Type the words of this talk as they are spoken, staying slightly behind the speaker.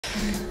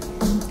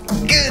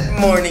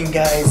morning,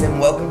 guys, and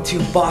welcome to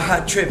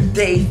Baja Trip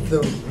Day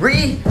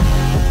 3.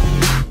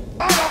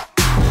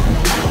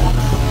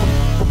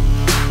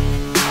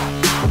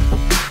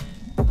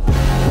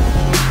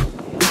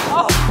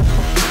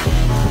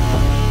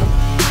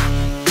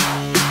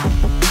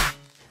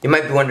 You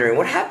might be wondering,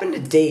 what happened to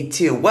day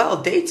 2?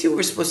 Well, day 2 we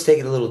were supposed to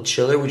take it a little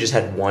chiller. We just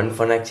had one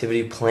fun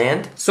activity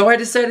planned. So I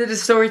decided to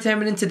story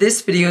time it into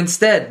this video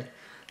instead.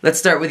 Let's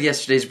start with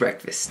yesterday's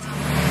breakfast.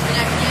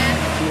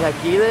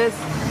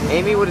 Chilaquiles.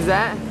 Amy, what is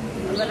that?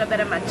 A little bit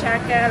of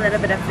machaca, a little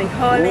bit of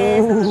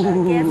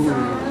frijoles,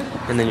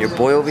 And then your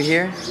boy over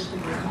here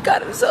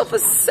got himself a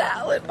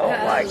salad. Oh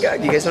my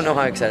god. You guys don't know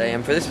how excited I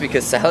am for this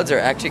because salads are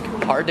actually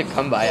hard to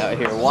come by out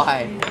here.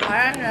 Why?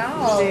 I don't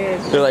know.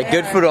 They're like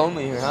good food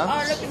only here, huh?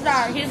 Oh, look at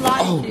that. He's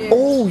lying to you.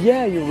 Oh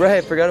yeah, you're right.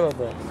 I forgot about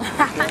that.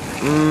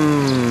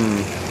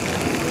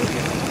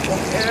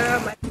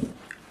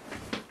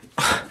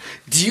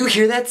 Do you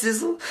hear that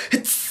sizzle?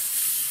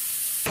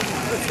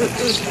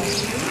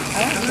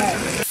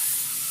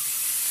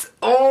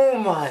 Oh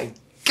my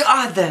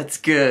god, that's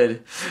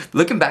good.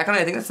 Looking back on it,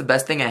 I think that's the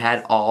best thing I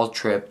had all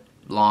trip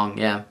long.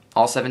 Yeah,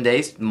 all 7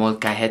 days.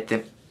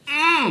 Molcajete.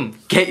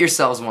 Get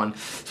yourselves one,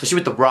 especially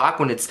with the rock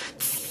when it's.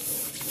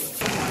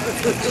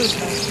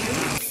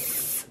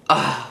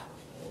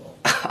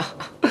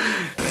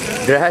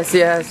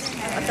 Gracias.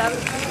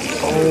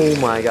 Oh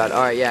my god.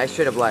 Alright, yeah, I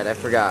straight up lied. I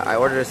forgot. I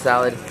ordered a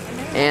salad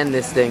and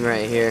this thing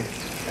right here.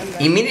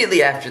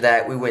 Immediately after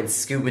that, we went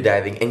scuba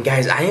diving. And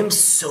guys, I am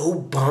so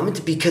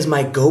bummed because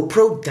my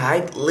GoPro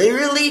died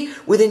literally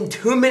within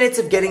 2 minutes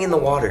of getting in the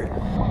water.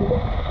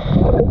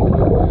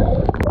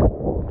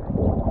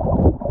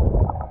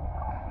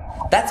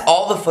 That's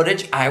all the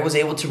footage I was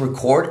able to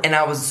record, and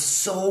I was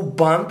so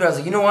bummed. I was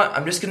like, you know what?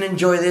 I'm just gonna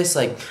enjoy this.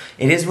 Like,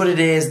 it is what it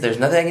is. There's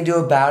nothing I can do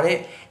about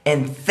it.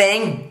 And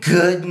thank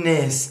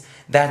goodness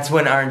that's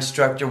when our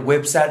instructor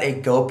whips out a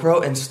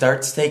GoPro and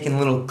starts taking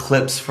little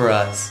clips for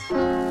us.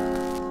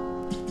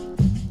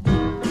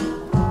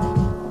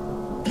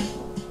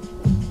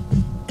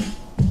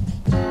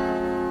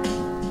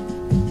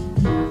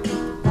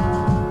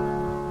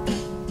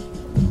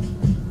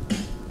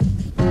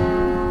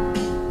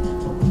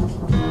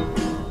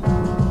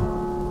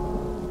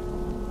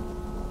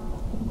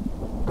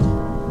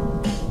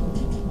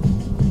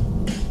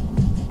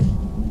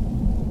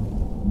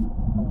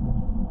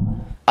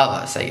 Of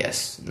us, I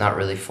guess. Not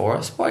really for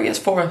us, but I guess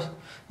for us.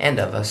 And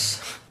of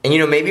us. And you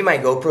know, maybe my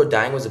GoPro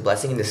dying was a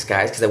blessing in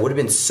disguise because I would have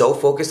been so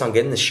focused on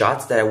getting the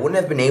shots that I wouldn't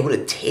have been able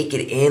to take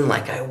it in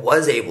like I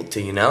was able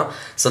to, you know?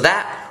 So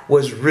that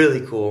was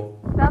really cool.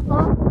 That's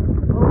all? Oh my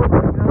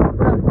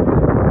god.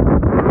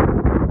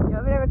 You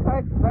want me to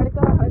record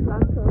vertical or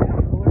horizontal?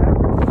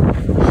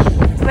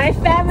 My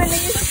family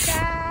is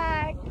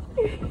back!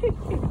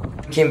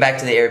 Came back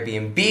to the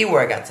Airbnb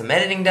where I got some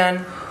editing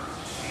done.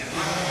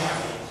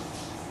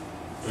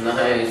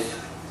 Nice.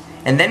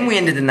 And then we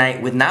ended the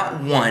night with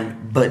not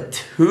one, but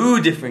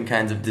 2 different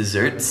kinds of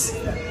desserts.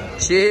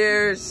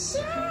 Cheers.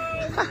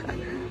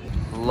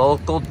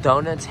 Local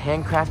donuts,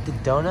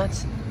 handcrafted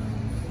donuts.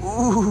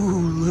 Ooh,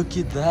 look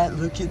at that,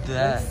 look at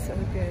that. So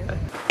good.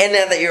 And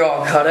now that you're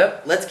all caught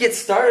up, let's get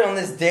started on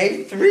this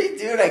day 3.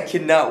 Dude, I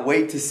cannot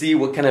wait to see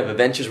what kind of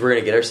adventures we're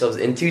gonna get ourselves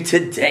into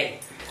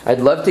today. I'd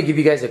love to give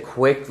you guys a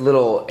quick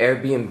little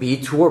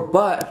Airbnb tour,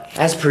 but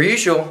as per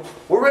usual,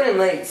 we're running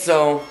late,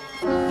 so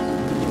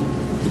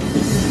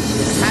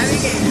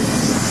Having it in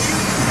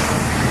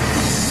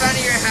front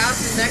of your house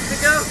in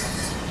Mexico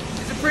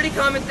is a pretty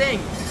common thing.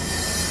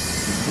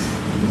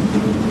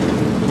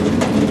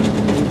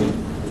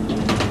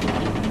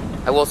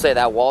 I will say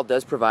that wall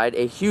does provide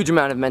a huge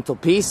amount of mental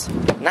peace.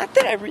 Not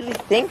that I really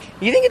think.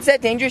 You think it's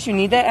that dangerous you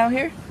need that out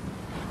here?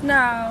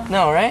 No.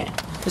 No, right?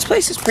 This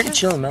place is pretty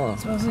chill and mellow.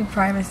 It's mostly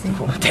privacy.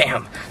 Oh,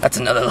 damn, that's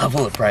another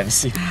level of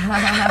privacy.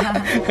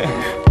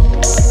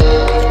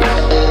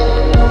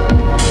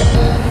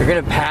 You're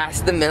gonna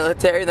pass the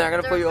military, they're not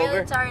gonna pull you over?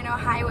 Military, no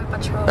highway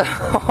patrol.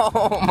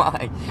 Oh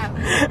my.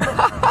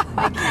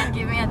 They can't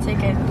give me a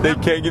ticket. They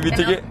can't give you a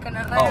ticket?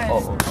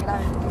 Oh.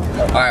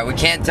 Alright, we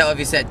can't tell if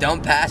you said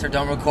don't pass or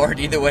don't record.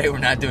 Either way, we're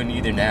not doing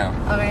either now.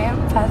 Okay,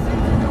 I'm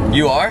passing.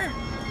 You are?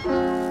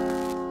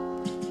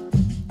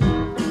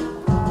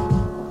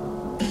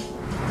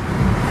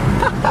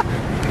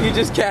 You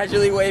just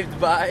casually waved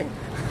by.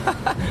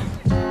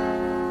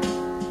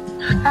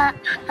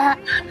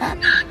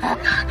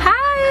 Hi!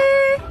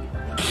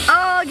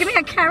 Oh, give me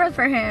a carrot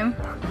for him.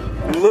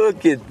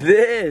 Look at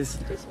this.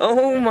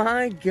 Oh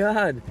my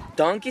god.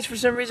 Donkeys for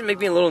some reason make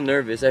me a little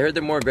nervous. I heard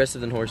they're more aggressive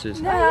than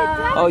horses.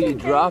 Oh, you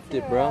dropped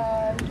it, bro.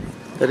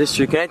 That is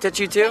true. Can I touch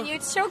you too? Can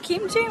you show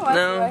kimchi?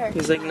 No.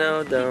 He's like,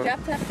 no, don't.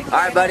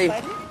 Alright, buddy.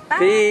 Bye.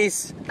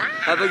 Peace.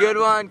 Have a good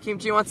one.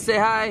 Kimchi wants to say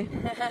hi.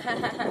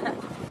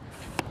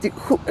 Dude,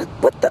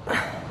 what the?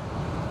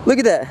 Look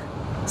at that.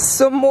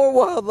 Some more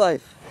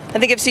wildlife. I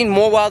think I've seen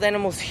more wild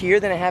animals here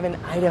than I have in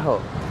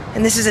Idaho.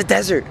 And this is a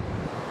desert.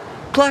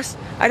 Plus,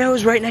 Idaho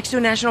is right next to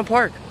a national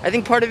park. I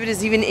think part of it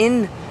is even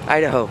in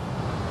Idaho.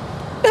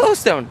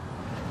 Yellowstone.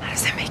 How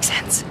does that make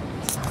sense?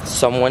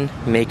 Someone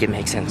make it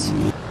make sense.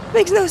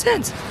 Makes no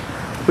sense.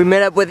 We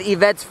met up with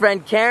Yvette's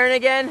friend Karen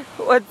again.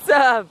 What's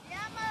up?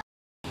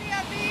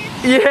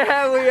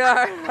 Yeah, we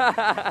are.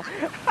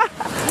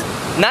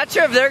 Not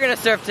sure if they're gonna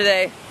surf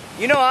today.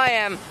 You know I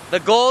am. The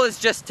goal is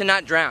just to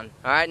not drown,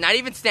 all right? Not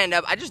even stand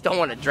up. I just don't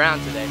want to drown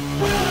today.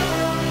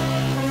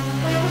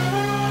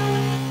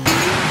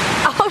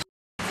 Oh,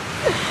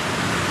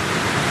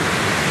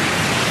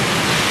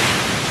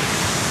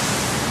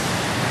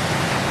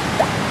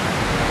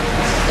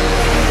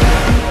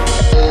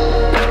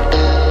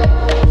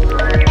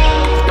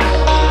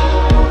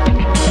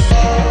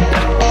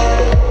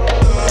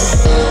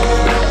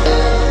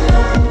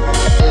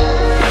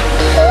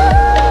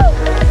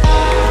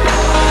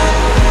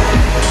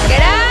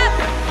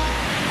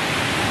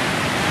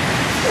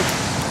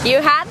 you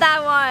had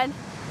that one. I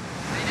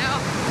know.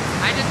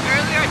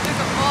 Earlier I took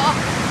a fall,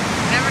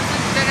 and ever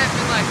since then I've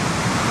been like,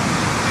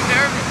 too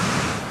nervous.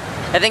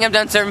 I think I'm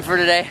done surfing for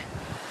today.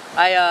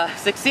 I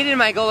succeeded in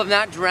my goal of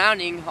not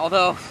drowning,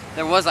 although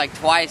there was like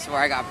twice where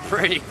I got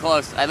pretty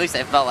close. At least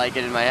I felt like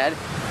it in my head.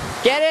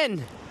 Get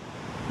in!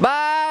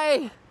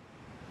 Bye!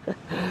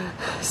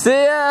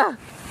 See ya!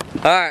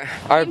 Alright,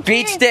 our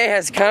beach day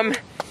has come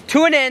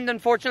to an end,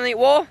 unfortunately.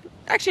 Well,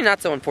 actually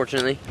not so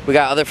unfortunately. We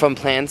got other fun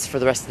plans for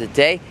the rest of the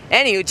day.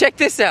 Anywho, check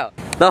this out.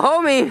 The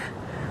homie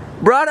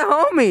brought a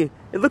homie.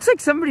 It looks like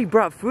somebody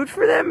brought food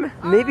for them.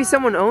 Maybe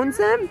someone owns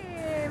them.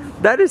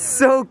 That is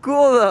so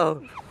cool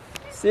though.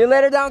 See you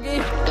later,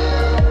 donkey.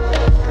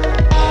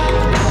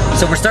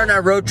 So we're starting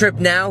our road trip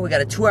now. We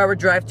got a 2-hour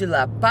drive to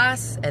La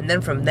Paz, and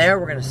then from there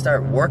we're gonna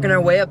start working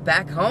our way up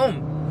back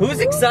home. Who's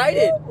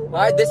excited? All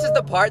right, this is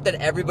the part that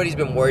everybody's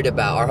been worried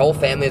about. Our whole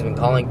family has been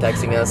calling,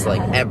 texting us,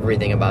 like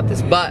everything about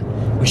this, but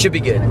we should be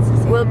good.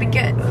 We'll be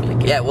good.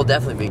 Yeah, we'll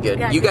definitely be good.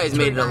 Yeah, you guys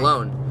made it fine.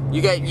 alone.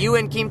 You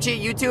and Kimchi,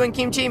 you two and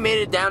Kimchi made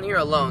it down here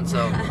alone,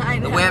 so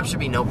the way up should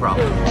be no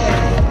problem.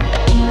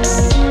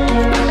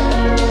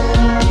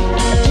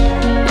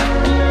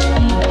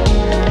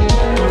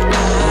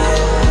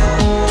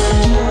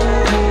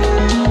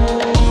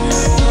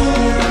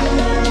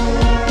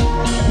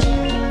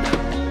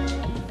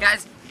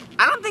 Guys,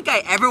 I don't think I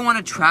ever want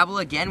to travel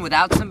again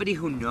without somebody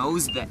who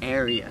knows the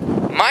area.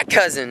 My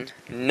cousin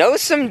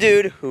knows some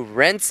dude who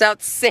rents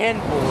out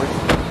sandboards.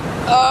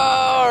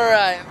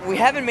 Alright, we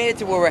haven't made it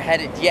to where we're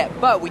headed yet,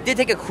 but we did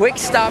take a quick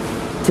stop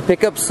to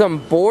pick up some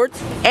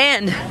boards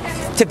and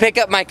to pick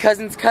up my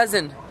cousin's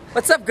cousin.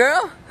 What's up,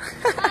 girl?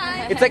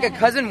 Hi. It's like a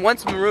cousin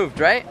once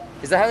removed, right?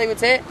 Is that how they would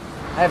say it?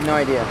 I have no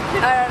idea.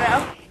 I don't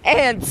know.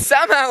 And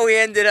somehow we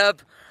ended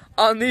up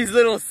on these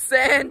little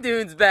sand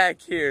dunes back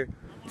here.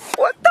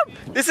 What the?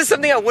 This is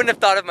something I wouldn't have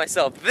thought of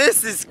myself.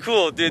 This is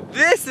cool, dude.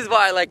 This is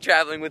why I like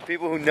traveling with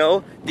people who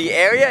know the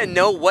area and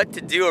know what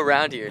to do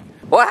around here.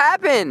 What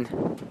happened?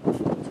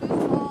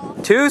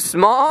 Too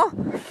small?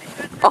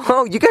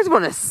 Oh, you guys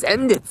want to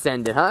send it,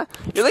 huh?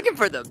 You're looking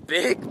for the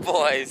big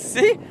boys.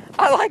 See?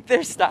 I like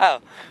their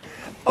style.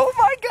 Oh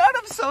my God,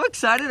 I'm so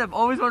excited. I've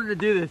always wanted to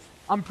do this.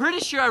 I'm pretty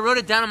sure I wrote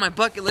it down on my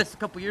bucket list a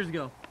couple years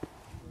ago.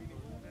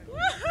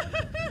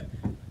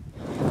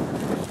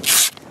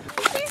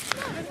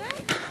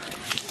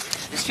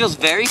 This feels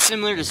very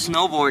similar to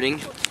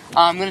snowboarding.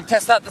 I'm gonna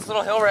test out this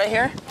little hill right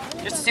here,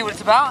 just to see what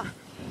it's about.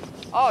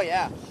 Oh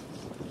yeah,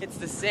 it's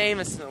the same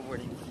as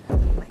snowboarding.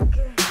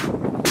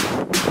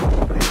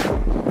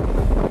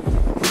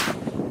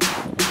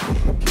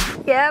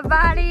 Yeah,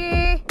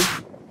 buddy.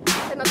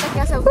 Se nota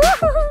que hace.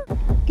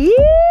 Hey!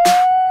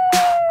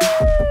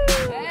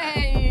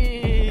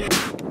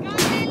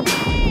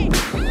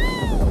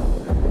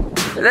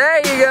 There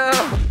you go.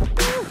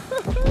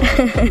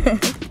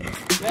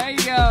 There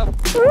you go.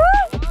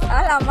 A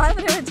la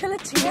madre, me eché la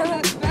chingada.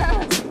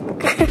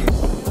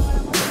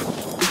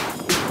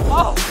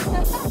 Oh!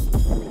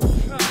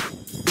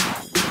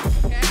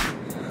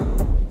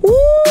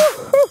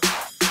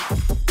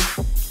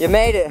 You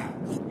made it.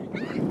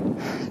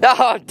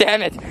 Oh,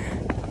 damn it.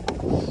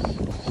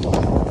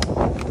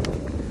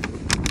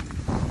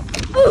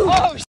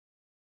 Oh,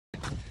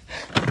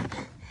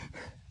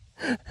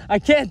 I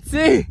can't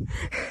see.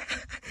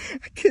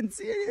 I couldn't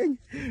see anything.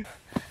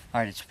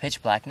 Alright, it's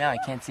pitch black now. I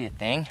can't see a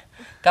thing.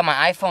 Got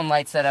my iPhone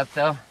light set up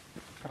though.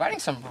 Providing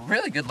some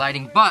really good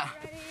lighting, but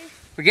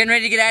we're getting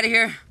ready to get out of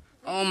here.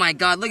 Oh my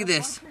God, look at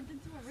this.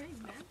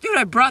 Dude,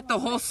 I brought the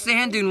whole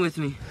sand dune with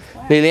me.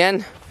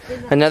 Lilian,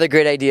 another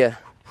great idea.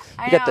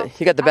 You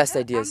got the best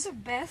ideas. I'm the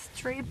best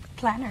trip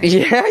planner.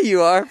 Yeah,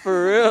 you are,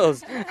 for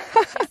reals.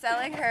 She's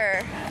selling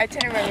her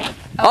itinerary.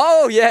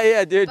 Oh,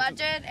 yeah, dude.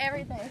 Budget,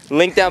 everything.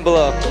 Link down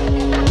below.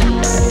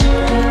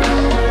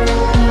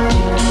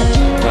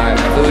 Alright,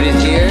 food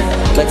is here.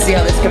 Let's see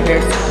how this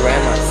compares to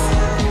Grandma's.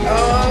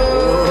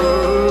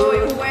 Oh, we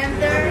went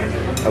there.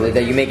 I believe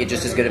that you make it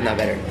just as good, if not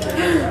better.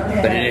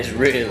 But it is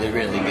really,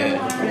 really good.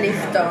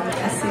 Listo.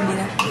 Así,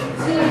 mira.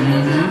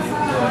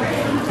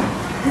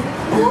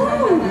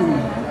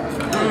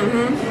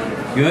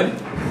 Good?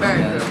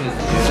 Very good.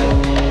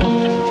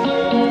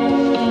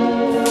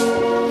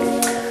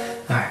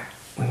 Alright,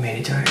 we made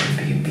it to our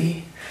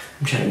Airbnb.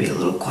 I'm trying to be a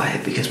little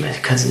quiet because my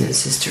cousin and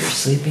sister are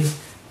sleeping.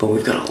 But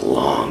we've got a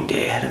long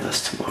day ahead of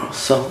us tomorrow.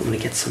 So I'm gonna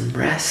get some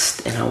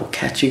rest and I will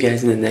catch you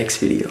guys in the next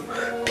video.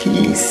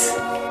 Peace.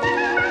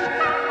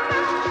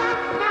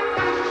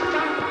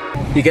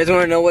 You guys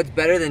wanna know what's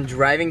better than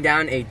driving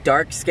down a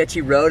dark,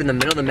 sketchy road in the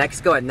middle of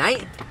Mexico at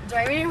night?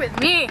 Driving with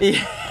me.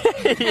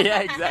 Yeah,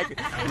 exactly.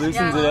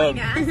 Loosens it up.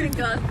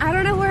 I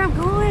don't know where I'm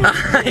going.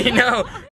 I know.